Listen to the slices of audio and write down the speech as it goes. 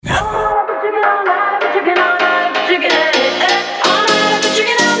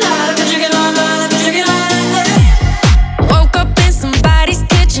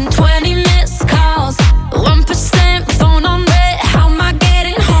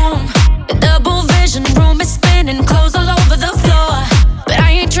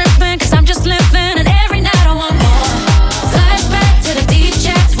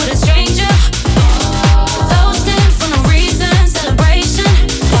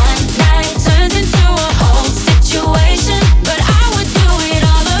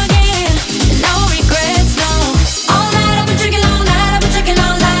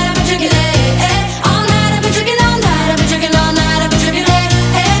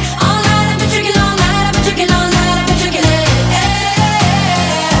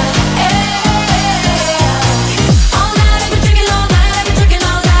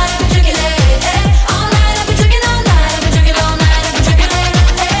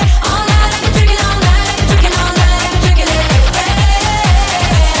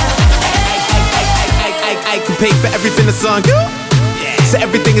Pay for everything that's on you, so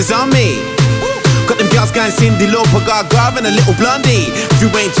everything is on me. Got them girls going Cindy Lauper, Gaga and a little blondie. If you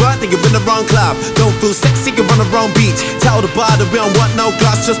ain't drunk, then you're in the wrong club. Don't feel sexy, you're on the wrong beach. Tell the bar that we don't want no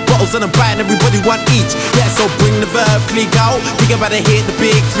glass, just bottles and a bite, and everybody want each. Yeah, so bring the verb, click out. Think about to hit the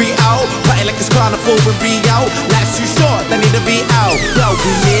big 3 out. Party like it's carnival in Rio. Life's too short, they need to be out. Yo,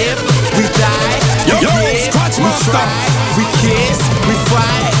 we live, we die, we live, we try, we kiss, we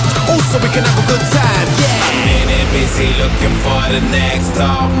fight. Also, we can have a good time, yeah. I'm in it busy looking for the next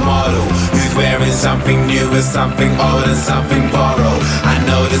top model who's wearing something new and something old and something borrowed. I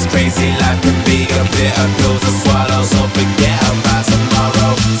know this crazy life can be a bit of pills to swallow, so forget about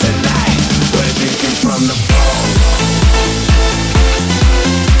tomorrow. Tonight, we're drinking from the bowl.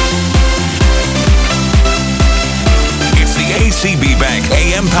 It's the ACB Bank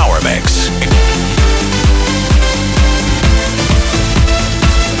AM Power Mix.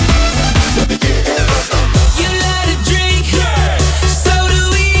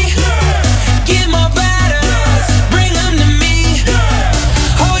 Bring them to me.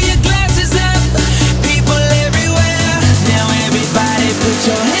 Hold your glasses up, people everywhere.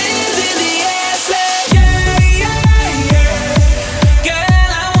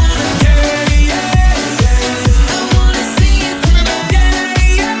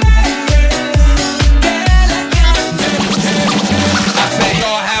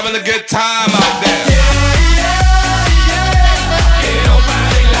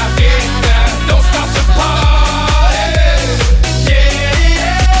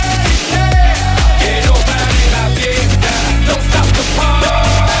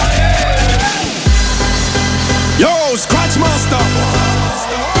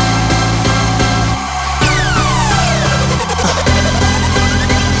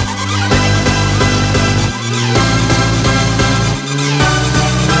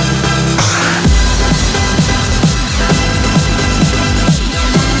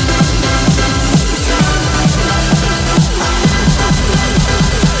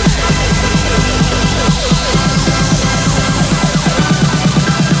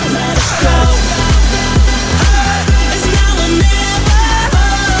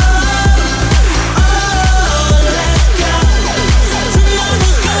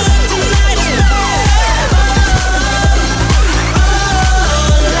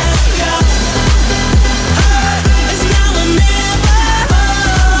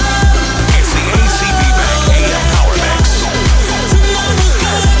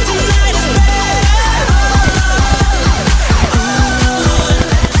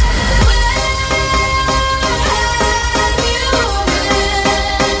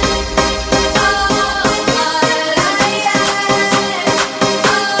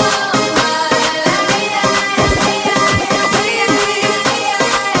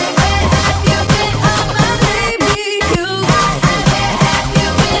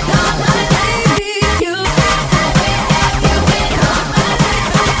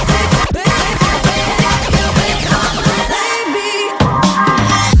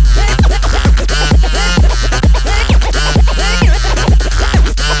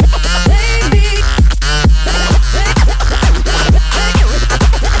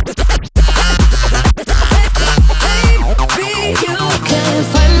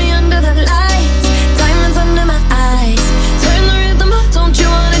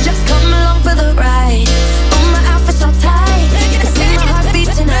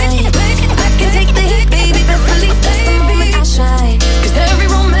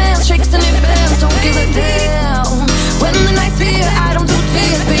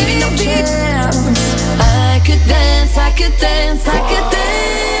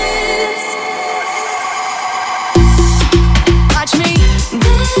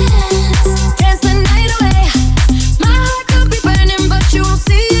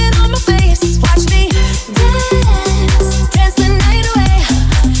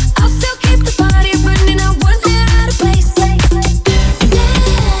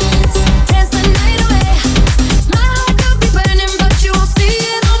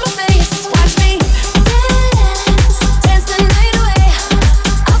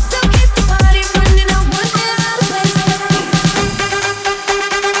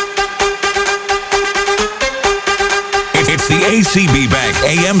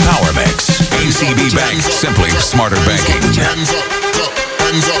 AM Power Mix. ACB Bank, simply smarter banking. Put your hands up,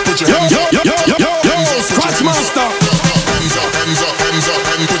 hands up, put your hands up, Yo, Scratch Master. hands up, hands up, hands up,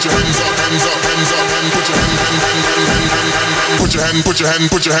 and put your hands up, hands up, hands up, and put your put your hands up.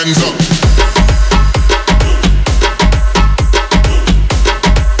 Put your hands up. Put your hands up.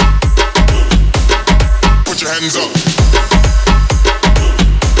 Hands up. Hands up.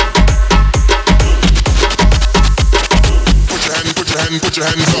 Put your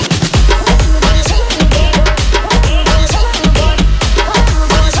hands up.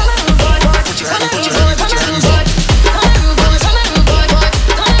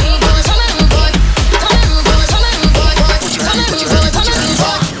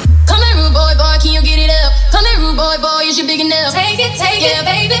 Come here, rude boy, can you get it up? Come here, rude boy, is you big enough? Take it, yeah,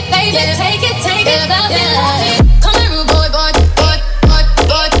 baby, yeah, take it, yeah. Come here, rude boy.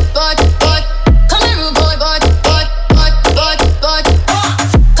 Come here, rude boy.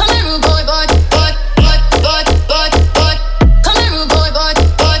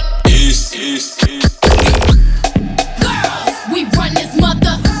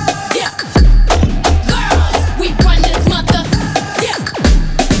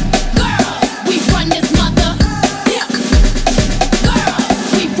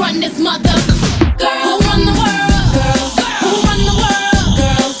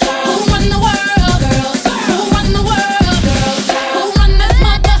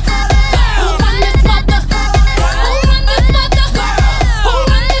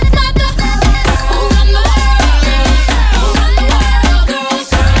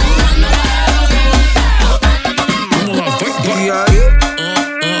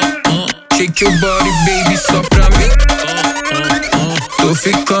 Shake your body, baby, só pra mim. Tô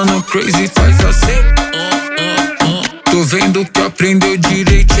ficando crazy, faz assim. Tô vendo que aprendeu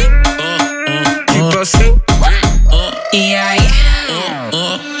direitinho. Tipo assim. Y ahí,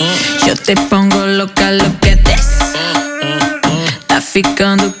 yo te pongo loca, lo que des. Tá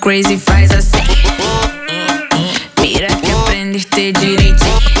ficando crazy, faz assim. Mira que aprendiste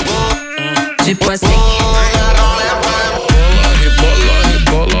direitinho. Tipo assim.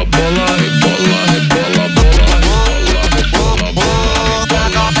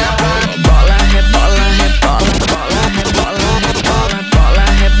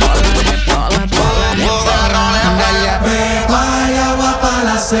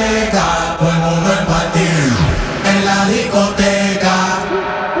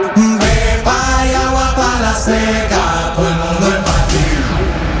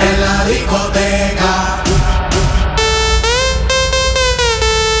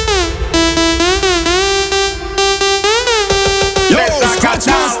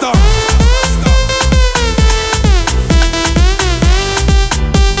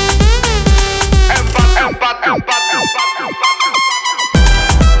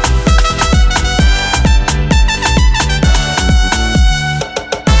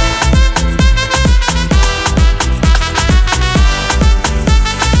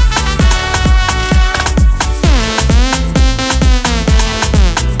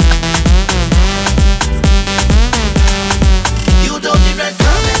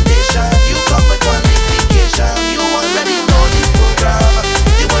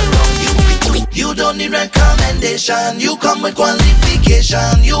 You come with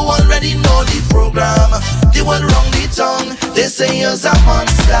qualification, you already know the program. They will run the tongue, they say you're a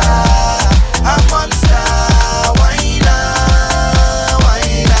monster. Why not,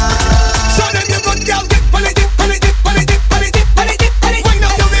 why not? Show them you good girl, dip on it, dip on it, dip on it, dip on it, dip on it, dip on it. Wind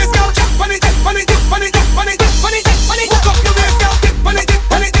up your waist, girl, jump on it, dip on it, dip on it, dip on it, dip on it, dip on it. Hook up your waist, girl, dip on it,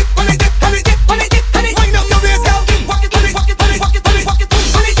 dip on it, dip on it, dip on it, dip on it, dip on it. Wind up your waist, girl, walk it on it, walk it on it, walk it on it, walk it on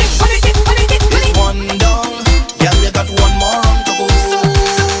it, dip on it, dip on it, dip on it. One down, girl, you got one more round to go.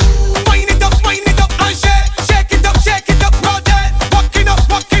 Wind it up and shake it up, rotate. Walk it up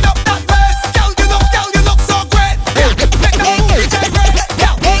that waist, girl, you look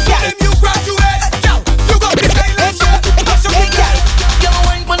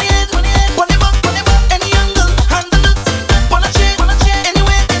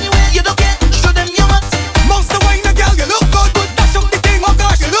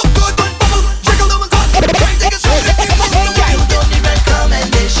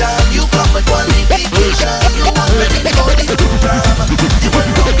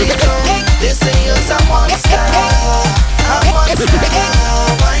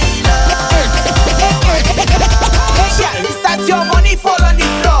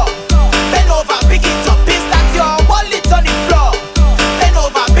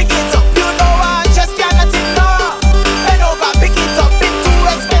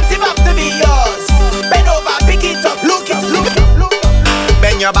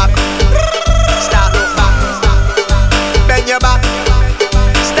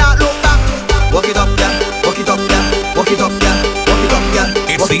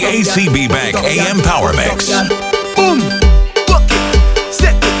ACB Bank AM Power Mix. Boom, work it,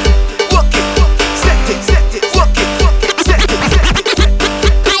 set it, work it, set it, work it, set it,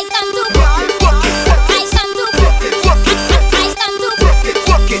 I can do work it, I can do work it, I can do work it,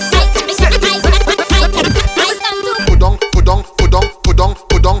 work it, set it, set it. I can do. Pudong, pudong, pudong, pudong,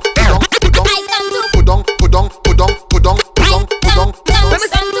 pudong, pudong, pudong. I can do. Pudong, pudong, pudong, pudong, pudong, pudong, pudong. Let me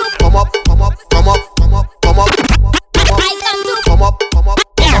see. Come up, come up, come up, come up, come up, come up, I can do. come up, come up,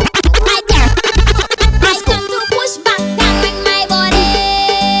 come up. I can do push back and ring my body,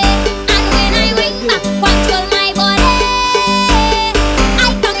 and when I ring back, control my body.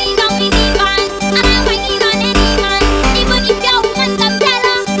 I coming down with the bands, and I'm waiting on any man. Even if your woman can tell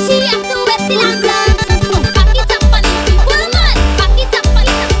her, she have to wait till I'm done. Back it up on it, woman. Back it up on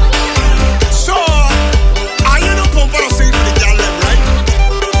it. So, I you know pump what I say for the gal them, right?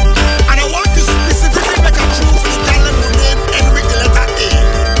 And I want to specifically make a choose the gal them who name and with the letter A.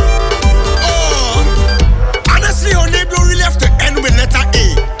 Oh, honestly, her name don't really have to end with letter A.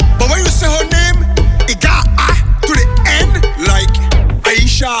 But when you say her name, it got A to the end, like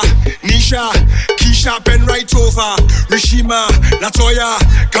Aisha, Nisha, Keisha, pen right over, Rishima, Latoya,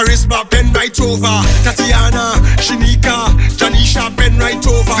 Charisma, pen right over, Tatiana, Shinika, Janisha, pen right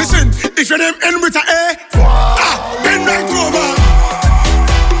over. Listen, if your name end with a A, pen right over.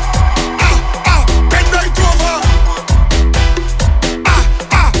 Pen right over.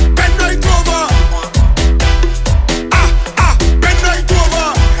 Pen right over. Pen right over.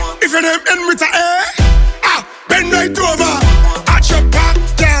 If your name end with a A, pen right over. At your back,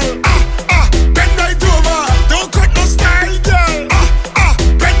 girl. Pen right over. Don't cut no style, girl.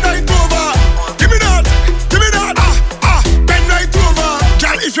 Pen right over. Give me that. Pen right over.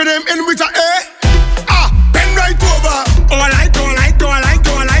 Girl, if your name end with a A, pen right over. Oh, I like,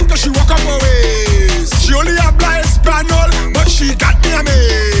 cause she walk up her waist. She only apply Espanol, but she got me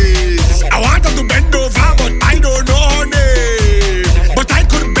amazed. I want her to bend over, but I don't know her name. But I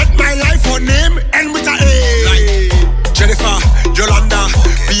could bet my life her name end with a A. Like Jennifer, Yolanda,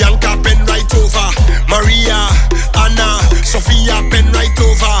 Bianca, pen right over. Maria, Anna, Sophia, pen right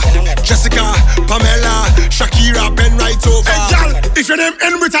over. Jessica, Pamela, Shakira, pen right over. Hey, girl, if your name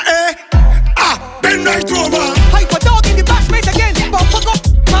end with a A, pen right over. Hyper dog in the back space again. But fuck up,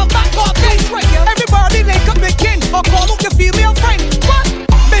 my back up, please. Everybody link up the kin or call up your female friend. What?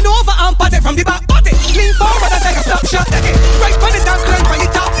 Bend over and pat it from the back. Pat it. Lean forward and take a snap shot. Right on the dance floor, from the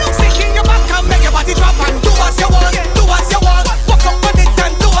top. Stick in your back and make your body drop and do as you want. Do as you want. Walk up on it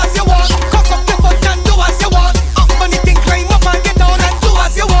and do as you want. Cock up your foot and do as you want. Up on it and climb up and get down and do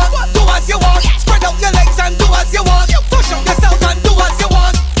as you want. Do as you want. Spread out your legs and do as you want. Push up yourself and do as you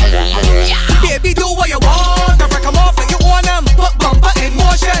want. Baby, do what you want. Don't break 'em off like you own 'em. Put bumper in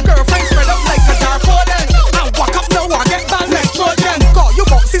motion. Girlfriend spread up like a tarpaulin. And walk up now and get bang like Trojan. Call you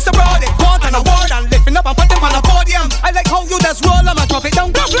box, sister broad, it want an award. And lifting up and put them on a podium. I like how you just roll 'em and drop it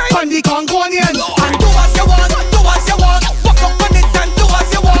down. On the Congonian. And do as you want, do as you want. Walk up on it and do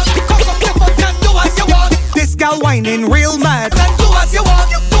as you want. Cock up your foot and do as you want. This gal whining real mad. And do as you want,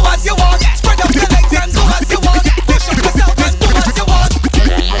 do as you want. Spread up your legs and do as you want. Push up yourself and do as you want.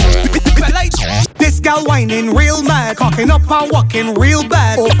 This gal whining real mad, cocking up and walking real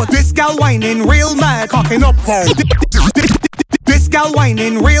bad. Oh, but this gal whining real mad, cocking up and this gal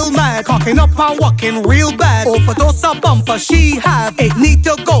whining real mad, cocking up and walking real bad. Oh, for those a bumper she have, it need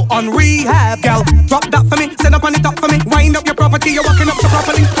to go on rehab. Gal, drop that for me, send up on it up for me. Wind up your property, you're walking up so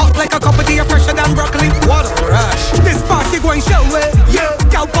properly. Hot like a cup of tea, you're fresher than broccoli. What a rush! This party going show it, yeah.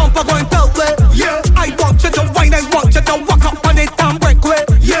 Gal bumper going belt it, yeah. I want you to wine, I want you to walk up on it and break it,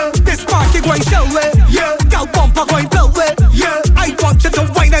 yeah. This party going show it, yeah. Gal bumper going belt it, yeah. I want you to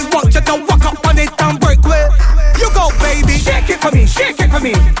wine, I want you to walk up on it and break it. You go, baby, shake it for me, shake it for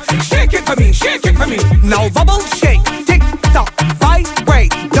me, shake it for me, shake it for me. Now bubble shake, tick tock,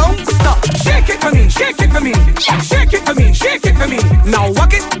 vibrate, don't stop. Shake it for me, shake it for me, shake it for me, shake it for me. Now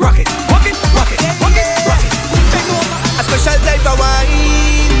walk it, rock it, walk it, rock it, walk it, rock it. A special type of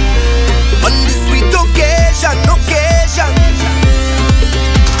wine on this sweet occasion, occasion.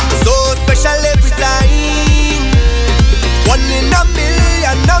 So special every time. One in a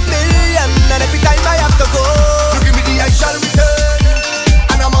million, and every time I have to go. You give me the I shall return,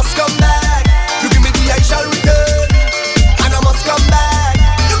 and I must come back. You give me the I shall return, and I must come back.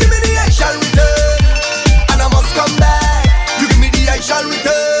 You give me the I shall return, and I must come back. You give me the I shall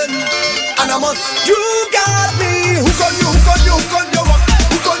return, and I must. You got me. Hook on you, hook on you, hook on your walk.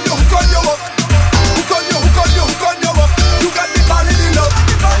 Hook on you, hook on your walk. Hook on you, hook on you, hook on your walk. You got me falling in love.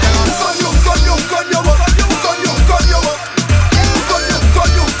 Hook on you, hook on you, hook on your walk. Hook on you, hook on your walk. Hook on you, hook on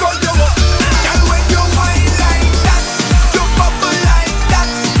you, hook on your walk. And when you whine like that, you bubble like that.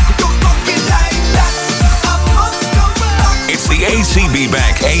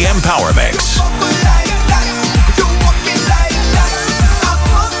 AM Power Mix.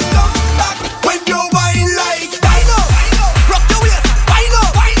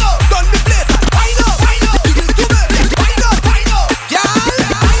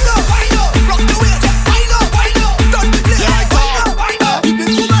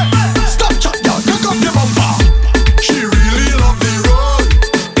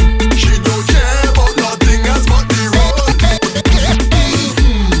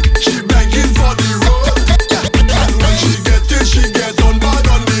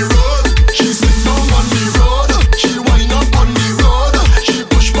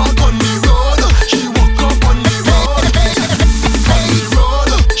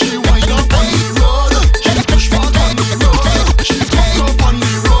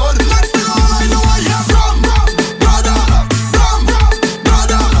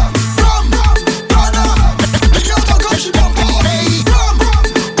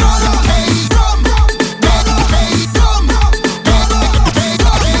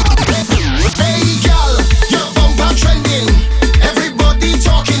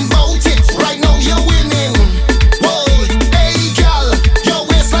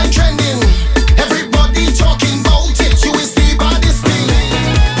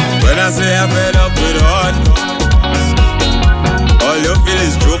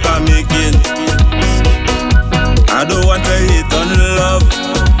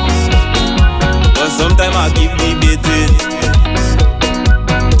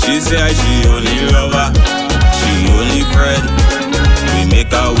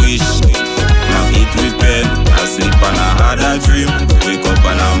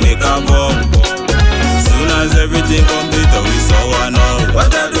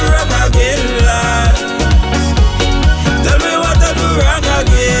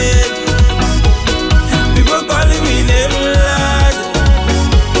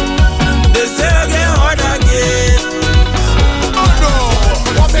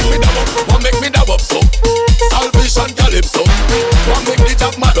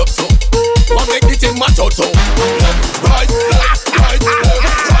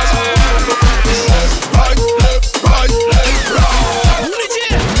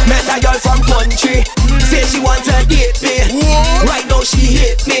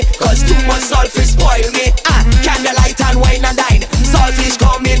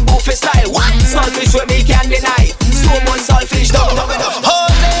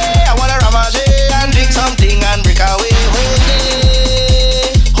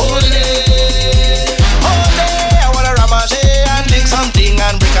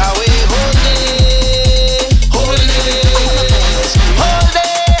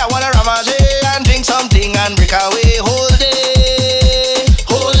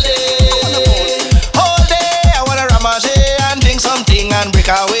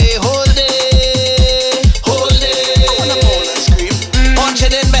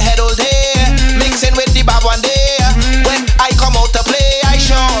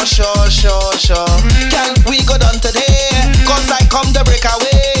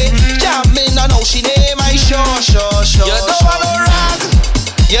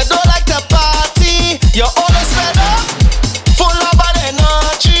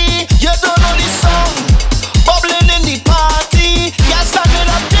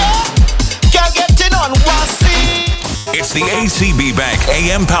 It's the ACB Bank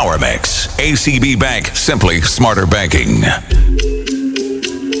AM Power Mix. ACB Bank, simply smarter banking.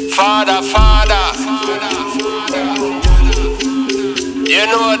 Father, you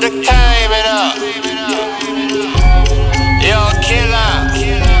know the time, you know. Yo, killer.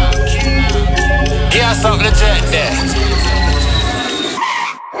 Give us something to check there.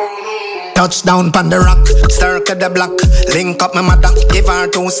 Touchdown pon the rock, circle the block. Link up my mother, give her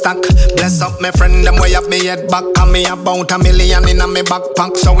 2 stack. Bless up my friend, them way up me head back. And me about $1 million in a me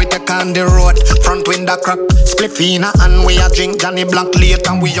backpack. So we take on the road, front window crack. Spliffina and we a drink Johnny Black. Late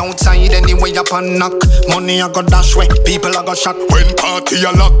and we outside anyway up and knock. Money I go dash way, people I go shot. When party a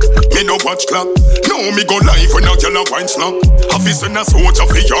lock, me no watch clock. No me go live when a girl a wine slap. Office and a soldier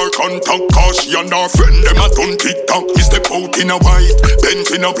for your contact. Cause she and her friend them a done TikTok. Me step out in a white, bent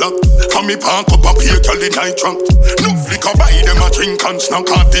in a black. And me park up a pay girl in night trunk. No flicker buy them a drink and snack.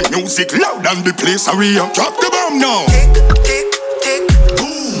 Out the music loud and the place a real. Drop the bomb now. Tick, tick, tick,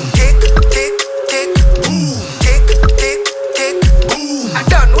 boom. Tick, tick, tick, boom. Tick, tick, tick, boom. I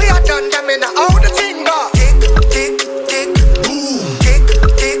done, we are done them in the all the thing go. Tick, tick, tick, boom. Tick,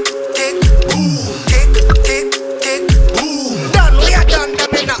 tick, tick, boom. Tick, tick, tick, boom. Done, we are done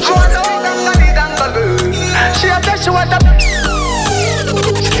them in the all the thing go. She a tell she want a.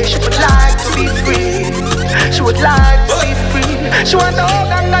 She would like to be free. She would like to be free. She want to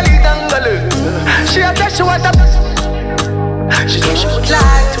hold on.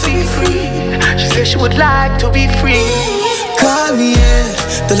 would like to be free. Call me, yeah,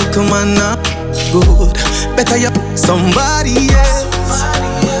 the little man not good. Better you somebody else.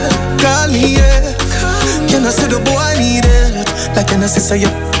 Call me, yeah. Can I say the boy need it? Like can I say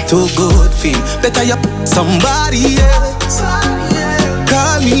you too good feel? Better you somebody else.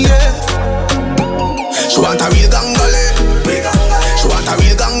 Call me, yeah. She want a real gangale. She want a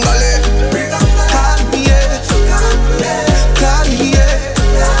real gangale. Call me, yeah. Call me, yeah.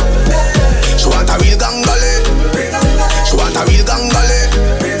 She want a real gangale. She want a real gangale.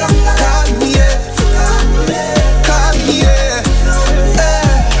 Call me, yeah. Call me, yeah.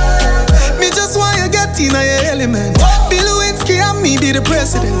 Me just want you get in your element. Bill Lewinsky and me be the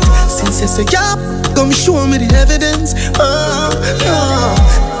president. Since you say yeah, come show me the evidence.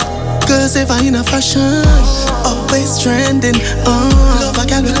 Cause if I in a fashion, always trending. Love a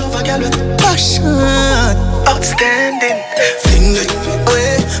gal with passion, outstanding. Fling it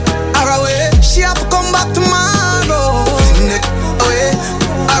away, away. She have to come back tomorrow. Fling it away,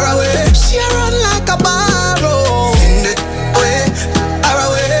 away. She run like a barrow. Fling it away,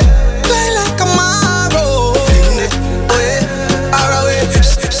 away. Play like a marrow. Fling it away, away.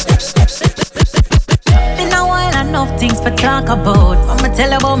 Been a while, enough things for talk about. I'ma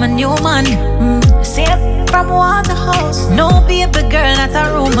tell about my new man. Safe from Waterhouse. No baby girl, that's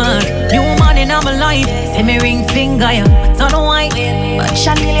a rumor. New man in my life. See me ring finger, yeah. Don't know why, but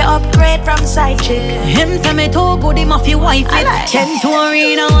Chanel upgrade from side chick. Him tell me too good, him off your wife. I like 10 to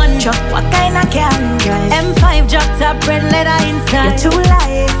arena one truck. What kind of car him drive? M5 drop top, red leather inside. You're too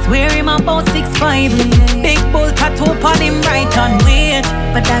light. Swear him about 6'5". Big bull tattoo on him right on weight.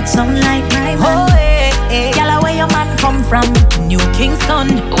 But that sound like my man. Oh, hey. Yalla, where your man come from? New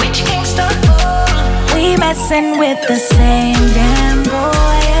Kingston. Which Kingston? We messin' with the same damn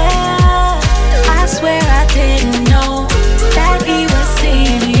boy, yeah. I swear I didn't know that he was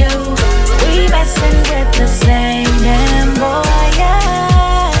seeing you. We messin' with the same damn boy,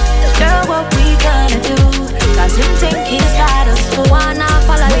 yeah. Girl, what we gonna do? Cause him think he's got us for one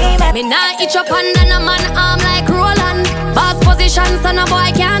follow me. Me nah itch up under a man arm like Roland. Boss position, son a boy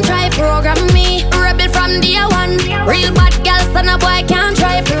can't try program me. Rebel from day one. Real bad girl, son a boy can't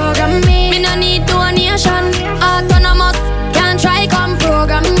try program me. Me no need donation. Autonomous, can't try come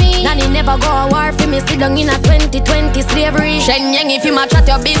program me. Nanny never go a war for me. Sit down in a 2020 slavery. Shenyang if you match at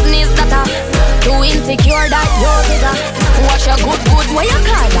your business data. Too insecure that yours is a. Watch your good, what you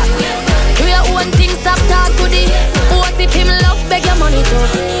call that? Do your own thing, stop talk to the. What if him love, beg your money too?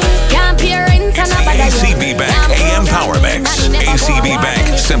 Can't pay rent and a bad ACB Bank AM Power Mix. ACB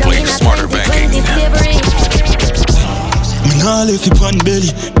Bank, simply smarter banking. Me nah left you on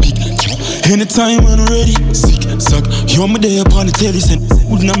belly. Anytime when I'm ready. Sick, suck. You're my day upon the telly. Send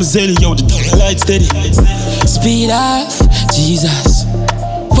food and I'm a zelly. Yo, the light steady. Speed off, Jesus.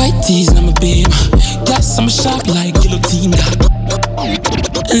 White tees and I'm a beam. Glass, I'm a sharp like guillotine.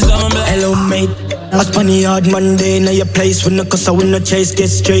 Hello mate, I was on the hard Monday. Now your place with no cause I win no chase. Get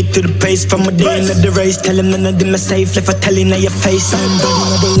straight to the pace from a day into the race. Tell him none of them are safe. Left I tell you now your face. I'm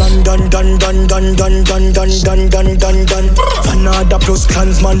done, done. Fanada plus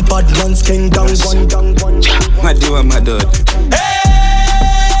clansman, bad ones, king down, one. My dude.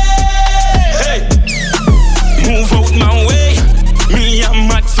 Hey! Move out my way. Me, I'm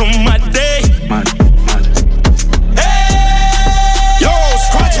mad for my day. Mad. Hey! Yo,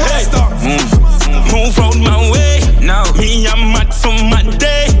 scratch master. Move out my way. Now, me, I'm mad for my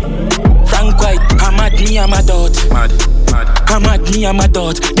day. Frank White, I'm mad, me, I'm a dot. Mad. I'm mad, me, I'm a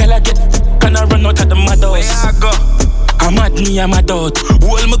dot. Girl, I get can I run out of the mad house? Where I go? I'm mad, me, I'm a dot.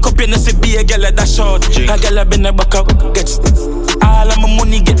 Hold my cup, you know, see, be a girl at that short. A girl, I been a back up, gets all of my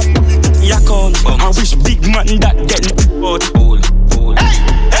money, gets your account. I wish big man that get out.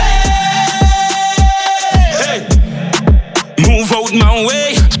 Hey! Move out my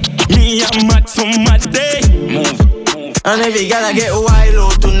way. Me, I'm mad for my day. Move. And if you gotta get wild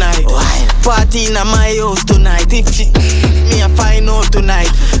out tonight, party in my house tonight. If she me, I find out tonight.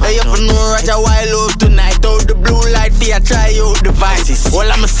 I have to know Roger wild out tonight. Out the blue light, for try out devices. All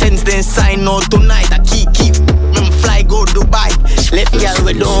I'm a sense then sign out tonight. I keep me fly go Dubai. Let girl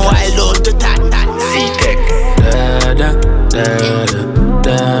we don't wild out to that. C-Tech.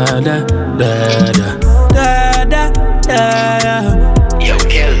 Yo,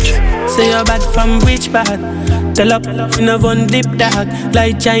 Kelch. Say you're bad from which part? Tell up in a one dip dog.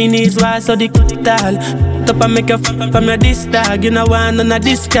 Like Chinese wise so the tall. Top and make a from your this dog. You know one on a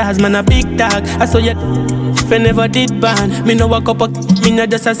disguise, man a big dog. I saw you if I never did ban. Me no walk up, me no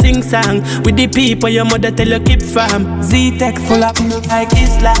just a sing song. With the people your mother tell you keep from. Z-Tech full up like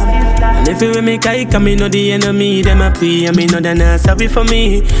Islam. And if you make I come, me know the enemy. Them a pray and me know they not sorry for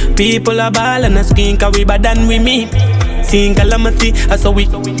me. People are ball and a skin, cause we bad than we me. Seeing calamity, that's how we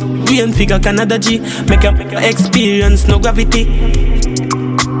and figure Canada G. Make up experience, no gravity.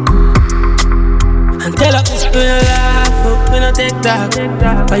 And tell us, we no laugh, we no take that.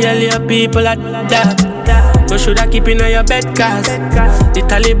 Violate people at that. You shoulda keep in your bed, cause the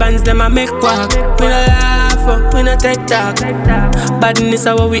Talibans, them a make quack. We no laugh, we no take that. Badness is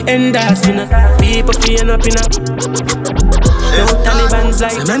how we end us. We no people feeling up in a no Taliban's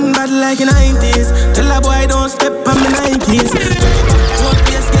like man bad like in 90s. Tell a boy don't step on me Nikes. Road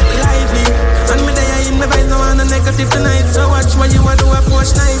place get lively. And me there in my vibes, no one a negative tonight. So watch what you want to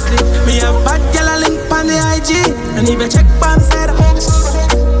approach nicely. Me have bad girl a link on the IG. And if you check bomb side,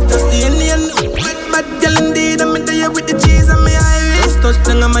 just the Indian. Bad girl indeed. And me there with the cheese and me Irish. Just touch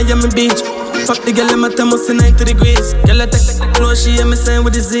down on Miami Beach. Fuck the girl in my thermos in 90 degrees. Girl I take close, she hear me saying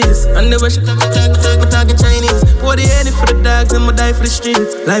with disease. And the way she talking Chinese. Pour the head for the dogs and me die for the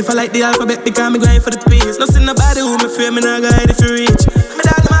streets. Life I like the alphabet because me grind for the peace. No see nobody who me fear, me not guide if you reach. Me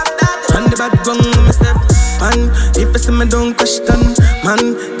dad, them after that. And the bad gun, me step. And if you see me don't question,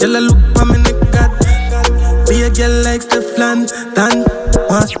 man. Girl I look for me neck, God. Be a girl like Stefan, Dan.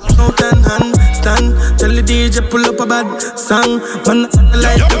 Once out and handstand. Tell the DJ pull up a bad song. Man,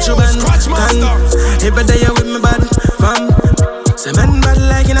 like the band. Every day you with me bad fam. Say man bad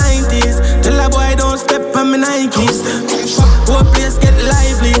like in 90s. Tell a boy don't step on me Nikes. Whole place get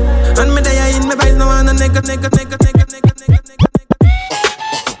lively. And me there in my vibes, no one a nigga.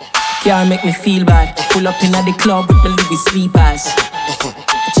 Can't make me feel bad. Pull up in the club with my Louis sleepers.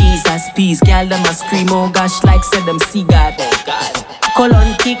 Jesus peace, girl them a scream, oh gosh, like said them see God.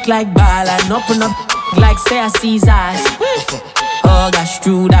 Colon kick like ball and open up like say a Caesars. Oh gosh,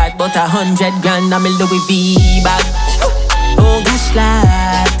 true that, but 100 grand I'm a Louis V bag. Oh gosh,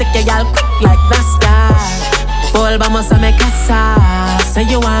 lad, take your girl quick like NASCAR. Paul vamos a me casa. Say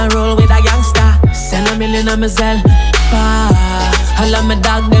you want roll with a gangster. Send a million on my cell. All of my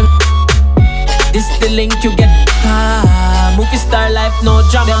dog them. This the link you get. Movie star life, no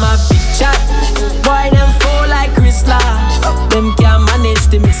drama. Them a big chat. Boy, them fall like Chrysler. Them can't manage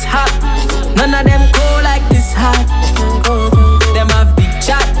the mishap. None of them cool like this hot. Them have big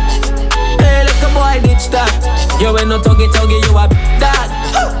chat. Hey, like a boy ditch that. You ain't no tuggy, you a big dog.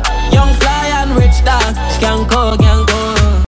 Young fly and rich dog. Can't go